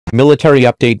Military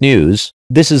Update News.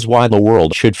 This is why the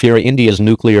world should fear India's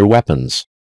nuclear weapons.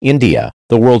 India,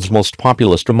 the world's most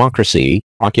populous democracy,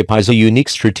 occupies a unique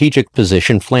strategic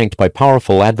position flanked by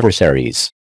powerful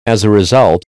adversaries. As a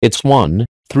result, its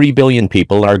 1.3 billion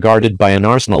people are guarded by an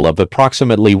arsenal of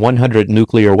approximately 100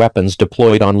 nuclear weapons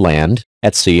deployed on land,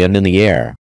 at sea and in the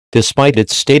air. Despite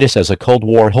its status as a Cold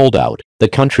War holdout, the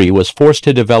country was forced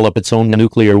to develop its own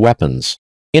nuclear weapons.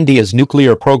 India's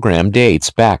nuclear program dates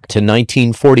back to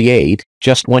 1948,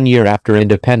 just 1 year after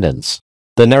independence.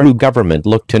 The Nehru government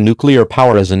looked to nuclear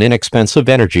power as an inexpensive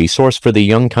energy source for the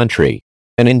young country.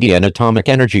 An Indian Atomic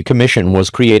Energy Commission was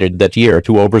created that year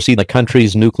to oversee the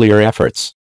country's nuclear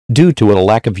efforts. Due to a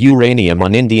lack of uranium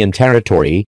on Indian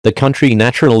territory, the country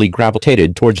naturally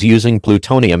gravitated towards using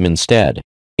plutonium instead.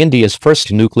 India's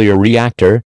first nuclear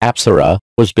reactor, Apsara,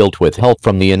 was built with help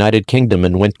from the United Kingdom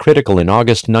and went critical in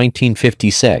August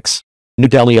 1956. New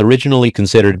Delhi originally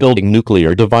considered building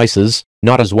nuclear devices,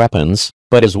 not as weapons,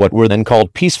 but as what were then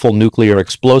called peaceful nuclear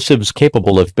explosives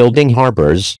capable of building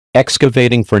harbors,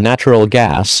 excavating for natural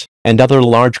gas, and other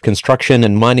large construction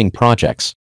and mining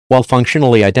projects. While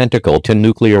functionally identical to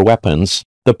nuclear weapons,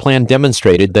 the plan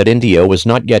demonstrated that India was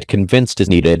not yet convinced it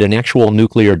needed an actual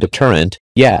nuclear deterrent,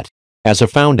 yet. As a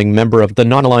founding member of the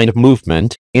Non-Aligned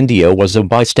Movement, India was a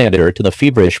bystander to the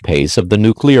feverish pace of the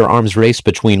nuclear arms race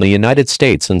between the United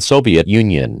States and Soviet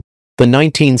Union. The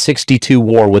 1962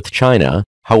 war with China,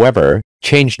 however,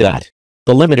 changed that.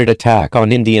 The limited attack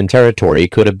on Indian territory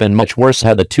could have been much worse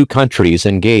had the two countries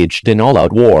engaged in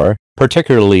all-out war,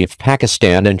 particularly if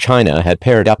Pakistan and China had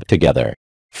paired up together.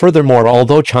 Furthermore,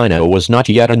 although China was not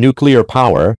yet a nuclear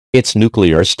power, its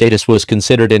nuclear status was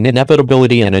considered an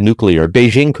inevitability, and a nuclear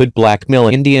Beijing could blackmail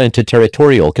India into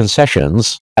territorial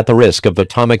concessions, at the risk of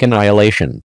atomic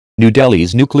annihilation. New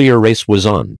Delhi's nuclear race was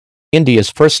on.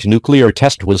 India's first nuclear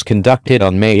test was conducted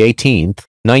on May 18,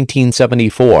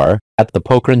 1974, at the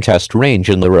Pokhran test range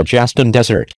in the Rajasthan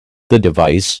desert. The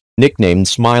device, nicknamed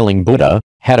Smiling Buddha,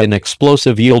 had an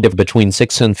explosive yield of between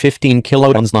 6 and 15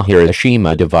 kilotons. The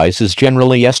Hiroshima device is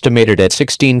generally estimated at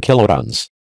 16 kilotons.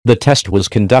 The test was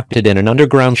conducted in an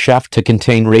underground shaft to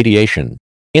contain radiation.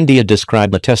 India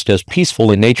described the test as peaceful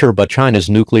in nature, but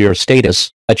China's nuclear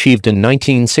status, achieved in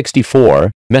 1964,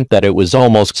 meant that it was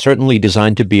almost certainly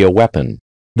designed to be a weapon.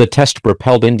 The test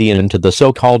propelled India into the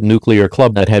so-called nuclear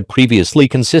club that had previously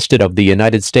consisted of the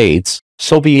United States,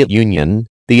 Soviet Union,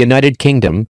 the United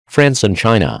Kingdom, France and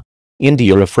China.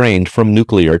 India refrained from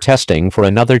nuclear testing for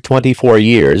another 24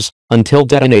 years, until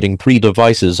detonating 3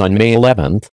 devices on May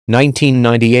 11,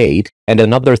 1998, and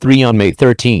another 3 on May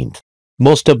 13.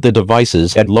 Most of the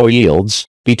devices had low yields,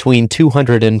 between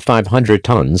 200 and 500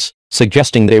 tons,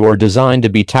 suggesting they were designed to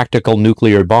be tactical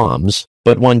nuclear bombs,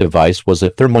 but one device was a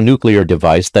thermonuclear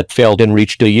device that failed and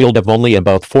reached a yield of only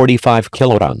about 45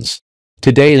 kilotons.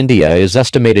 Today India is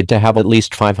estimated to have at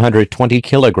least 520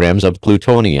 kilograms of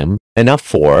plutonium, enough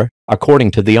for, according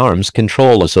to the Arms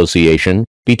Control Association,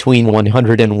 between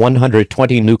 100 and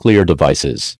 120 nuclear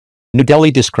devices. New Delhi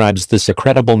describes this a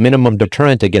credible minimum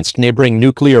deterrent against neighboring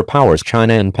nuclear powers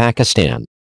China and Pakistan.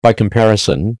 By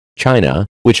comparison, China,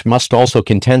 which must also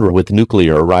contend with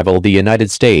nuclear rival the United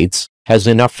States, has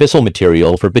enough fissile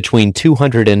material for between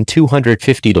 200 and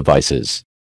 250 devices.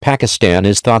 Pakistan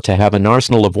is thought to have an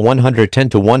arsenal of 110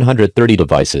 to 130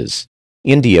 devices.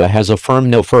 India has a firm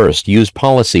no-first-use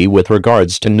policy with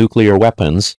regards to nuclear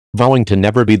weapons, vowing to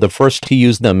never be the first to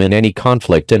use them in any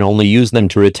conflict and only use them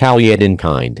to retaliate in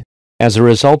kind. As a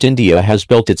result, India has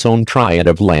built its own triad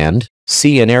of land,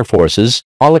 sea and air forces,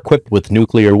 all equipped with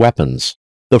nuclear weapons.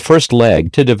 The first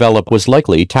leg to develop was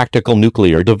likely tactical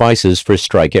nuclear devices for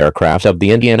strike aircraft of the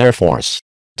Indian Air Force.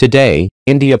 Today,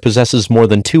 India possesses more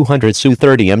than 200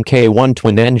 Su-30 Mk-1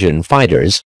 twin-engine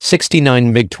fighters,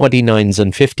 69 MiG-29s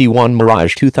and 51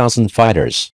 Mirage 2000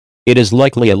 fighters. It is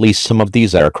likely at least some of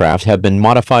these aircraft have been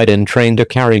modified and trained to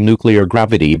carry nuclear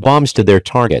gravity bombs to their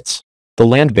targets. The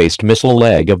land-based missile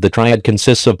leg of the triad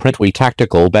consists of Prithvi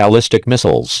tactical ballistic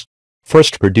missiles.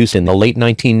 First produced in the late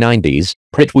 1990s,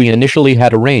 Prithvi initially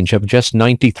had a range of just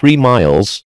 93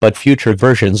 miles, but future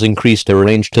versions increased their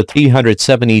range to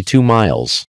 372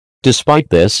 miles. Despite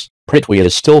this, Prithvi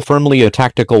is still firmly a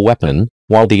tactical weapon,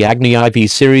 while the Agni IV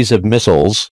series of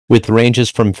missiles, with ranges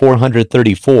from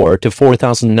 434 to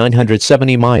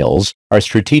 4,970 miles, are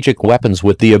strategic weapons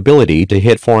with the ability to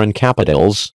hit foreign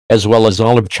capitals, as well as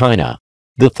all of China.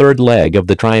 The third leg of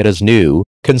the triad is new,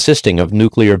 consisting of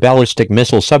nuclear ballistic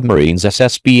missile submarines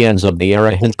SSBNs of the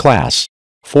Arahant class.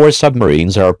 4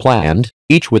 submarines are planned,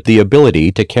 each with the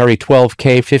ability to carry 12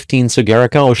 K-15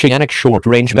 Sagarica Oceanic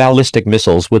short-range ballistic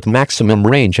missiles with maximum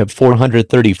range of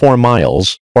 434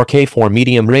 miles, or K-4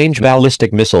 medium-range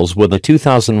ballistic missiles with a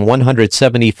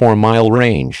 2,174-mile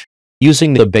range.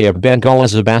 Using the Bay of Bengal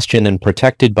as a bastion and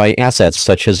protected by assets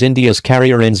such as India's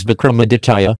carrier-ins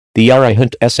Vikramaditya, the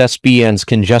Arihant SSBNs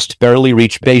can just barely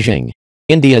reach Beijing.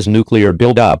 India's nuclear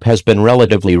buildup has been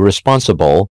relatively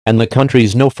responsible, and the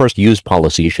country's no-first-use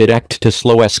policy should act to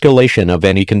slow escalation of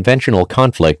any conventional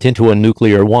conflict into a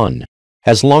nuclear one.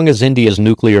 As long as India's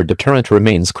nuclear deterrent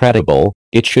remains credible,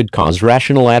 it should cause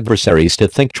rational adversaries to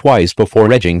think twice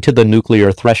before edging to the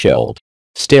nuclear threshold.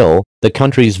 Still, the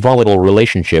country's volatile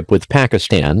relationship with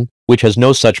Pakistan, which has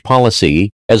no such policy,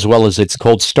 as well as its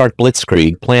cold start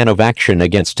blitzkrieg plan of action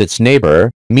against its neighbor,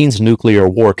 means nuclear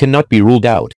war cannot be ruled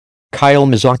out. Kyle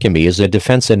Mizakami is a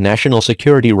defense and national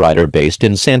security writer based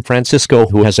in San Francisco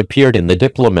who has appeared in The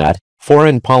Diplomat,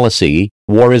 Foreign Policy,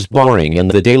 War is Boring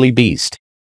and The Daily Beast.